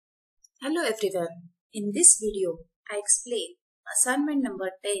Hello everyone. In this video, I explain assignment number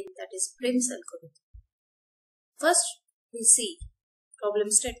 10, that is Prim'sAlgo. First, we see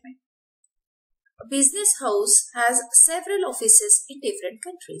problem statement. A business house has several offices in different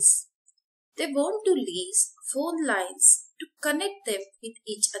countries. They want to lease phone lines to connect them with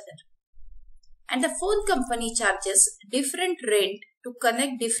each other. And the phone company charges different rent to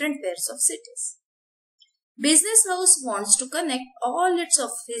connect different pairs of cities. Business house wants to connect all its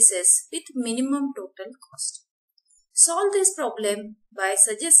offices with minimum total cost. Solve this problem by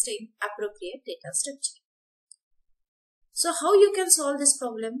suggesting appropriate data structure. So how you can solve this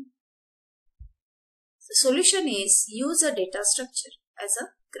problem? The solution is use a data structure as a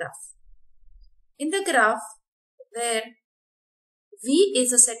graph. In the graph, where V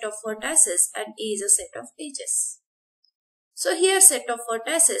is a set of vertices and E is a set of edges. So here set of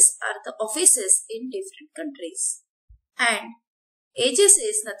vertices are the offices in different countries and edges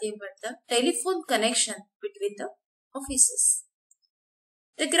is nothing but the telephone connection between the offices.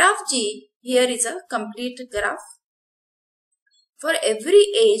 The graph G here is a complete graph. For every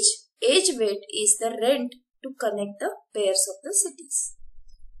edge weight is the rent to connect the pairs of the cities.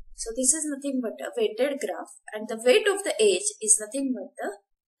 So this is nothing but a weighted graph and the weight of the edge is nothing but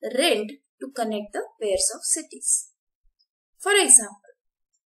the rent to connect the pairs of cities. For example,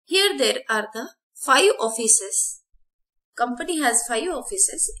 here there are the 5 offices. Company has 5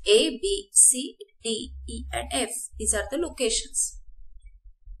 offices A, B, C, D, E and F. These are the locations.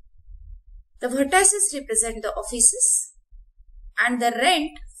 The vertices represent the offices and the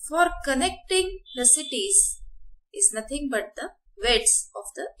rent for connecting the cities is nothing but the weights of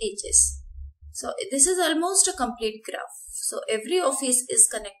the edges. So this is almost a complete graph. So every office is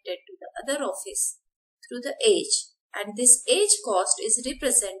connected to the other office through the edge. And this edge cost is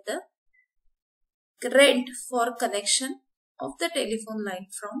represent the rent for connection of the telephone line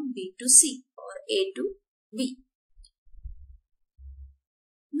from B to C or A to B.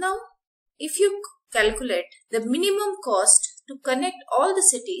 Now, if you calculate the minimum cost to connect all the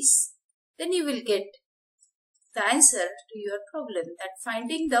cities, then you will get the answer to your problem, that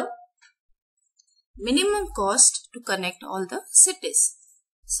finding the minimum cost to connect all the cities.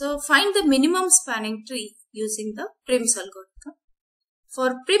 So, find the minimum spanning tree using the Prim's algorithm.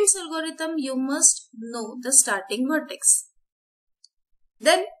 For Prim's algorithm, you must know the starting vertex.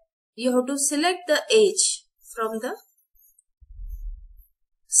 Then you have to select the edge from the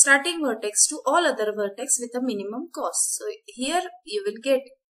starting vertex to all other vertex with a minimum cost. So here you will get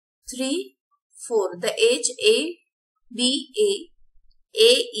 3, 4. The edge A, B, A,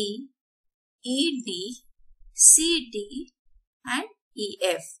 E, E, D, C, D and E,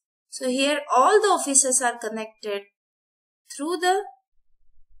 F. So here all the offices are connected through the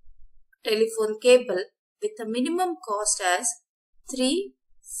telephone cable with a minimum cost as 3,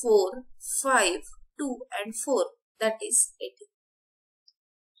 4, 5, 2 and 4, that is 80.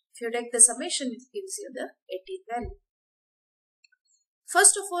 If you take the summation, it gives you the 80 value.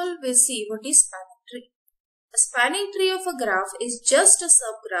 First of all, we'll see what is spanning tree. A spanning tree of a graph is just a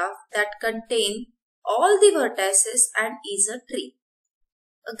subgraph that contains all the vertices and is a tree.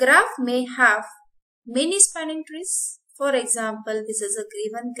 A graph may have many spanning trees. For example, this is a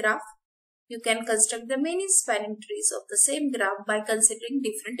given graph. You can construct the many spanning trees of the same graph by considering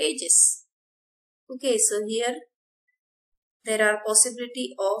different edges. Okay, so here there are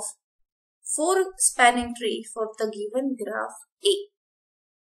possibility of 4 spanning tree for the given graph A.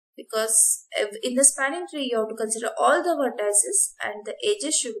 Because in the spanning tree you have to consider all the vertices and the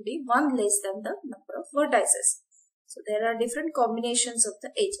edges should be 1 less than the number of vertices. So there are different combinations of the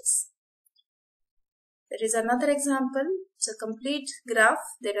edges. There is another example. It's a complete graph.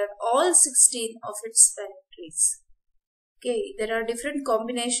 There are all 16 of its spanning trees. Okay, there are different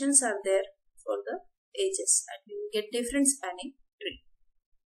combinations are there for the edges and you will get different spanning tree.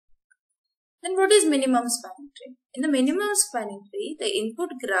 Then what is minimum spanning tree? In the minimum spanning tree, the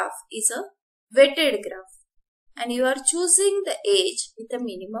input graph is a weighted graph and you are choosing the edge with a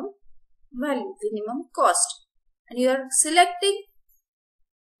minimum value, minimum cost. And you are selecting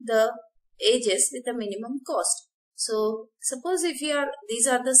the edges with a minimum cost. So suppose if these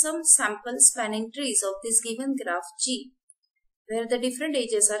are some sample spanning trees of this given graph G, where the different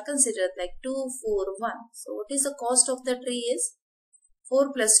edges are considered like 2, 4, 1. So what is the cost of the tree is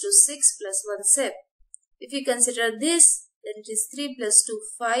 4 plus 2, 6 plus 1, 7. If you consider this, then it is 3 plus 2,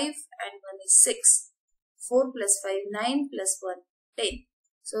 5 and 1 is 6. 4 plus 5, 9 plus 1, 10.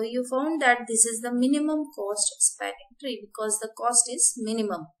 So you found that this is the minimum cost spanning tree because the cost is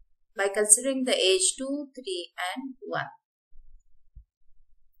minimum by considering the edge 2, 3 and 1.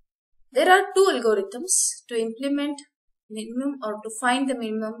 There are 2 algorithms to implement minimum or to find the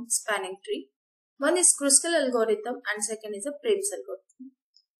minimum spanning tree. One is Kruskal algorithm and second is a Prim's algorithm.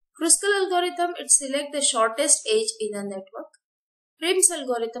 Kruskal algorithm, it select the shortest edge in a network. Prim's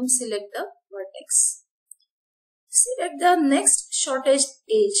algorithm select the vertex. Select the next shortest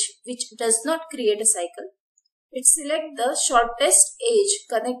edge which does not create a cycle. It select the shortest edge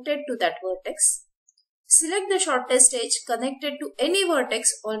connected to that vertex. Select the shortest edge connected to any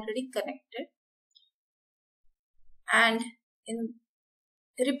vertex already connected. And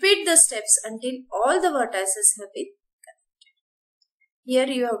repeat the steps until all the vertices have been connected. Here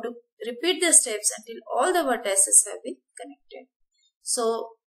you have to repeat the steps until all the vertices have been connected.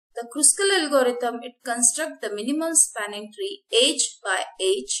 So the Kruskal algorithm, it constructs the minimum spanning tree edge by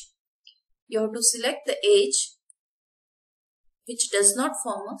edge. You have to select the edge which does not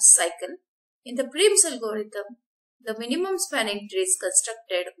form a cycle. In the Prim's algorithm, the minimum spanning tree is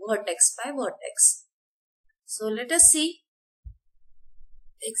constructed vertex by vertex. So let us see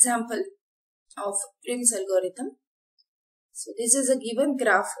example of Prim's algorithm. So this is a given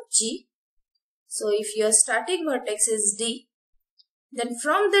graph G. So if your starting vertex is D, then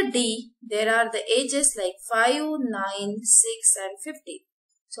from the D there are the edges like 5, 9, 6 and 50.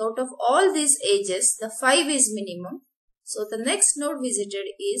 So out of all these edges, the 5 is minimum. So the next node visited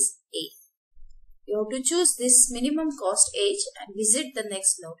is A. You have to choose this minimum cost edge and visit the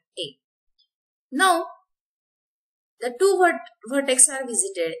next node A. Now the two vertex are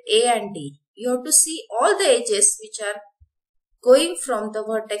visited, A and D. You have to see all the edges which are going from the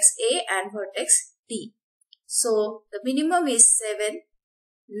vertex A and vertex D. So the minimum is 7,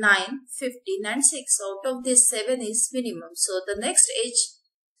 9, 15 and 6. Out of this 7 is minimum. So the next edge,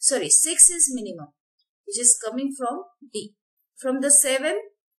 6 is minimum, which is coming from D. From the 7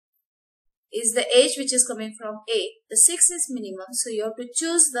 is the edge which is coming from A. The 6 is minimum. So you have to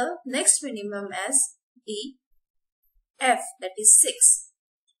choose the next minimum as D. F, that is 6.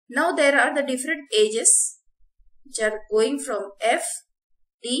 Now there are the different edges which are going from F,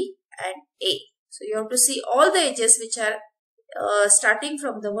 D and A. So you have to see all the edges which are starting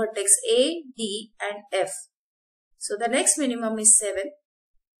from the vertex A, D and F. So the next minimum is 7.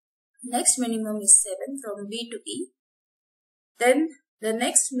 Next minimum is 7 from B to E. Then the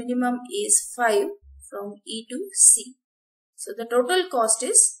next minimum is 5 from E to C. So the total cost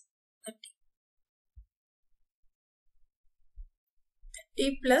is 30.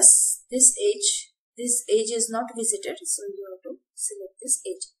 30 plus this edge. This edge is not visited, so you have to select this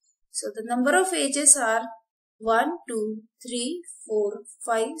edge. So the number of edges are 1, 2, 3, 4,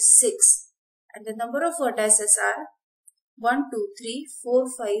 5, 6. And the number of vertices are 1, 2, 3, 4,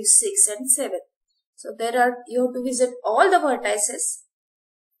 5, 6 and 7. So you have to visit all the vertices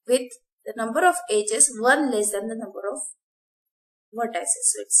with the number of edges 1 less than the number of vertices.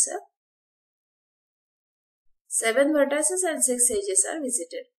 So it's 7 vertices and 6 edges are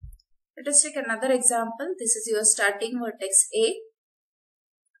visited. Let us take another example. This is your starting vertex A.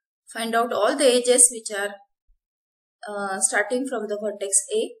 Find out all the edges which are starting from the vertex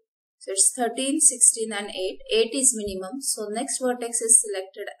A. So it's 13, 16 and 8. 8 is minimum. So next vertex is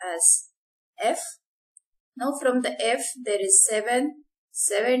selected as F. Now from the F there is 7,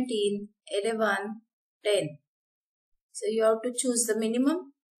 17, 11, 10. So you have to choose the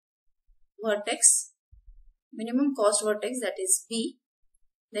minimum vertex, minimum cost vertex, that is B.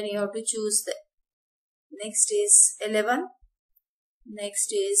 Then you have to choose the next is 11.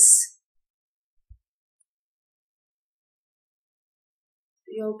 Next is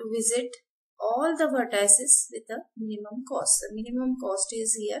you have to visit all the vertices with the minimum cost. The minimum cost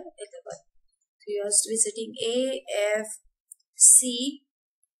is here 11. So you are visiting A, F, C,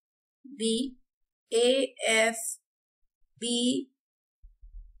 B, A, F, B,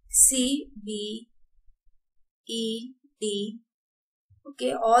 C, B, E, D.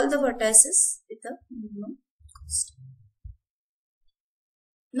 Okay, all the vertices with the minimum cost.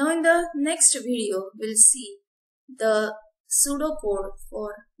 Now in the next video, we'll see the pseudocode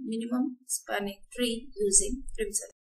for minimum spanning tree using Prim'sAlgo.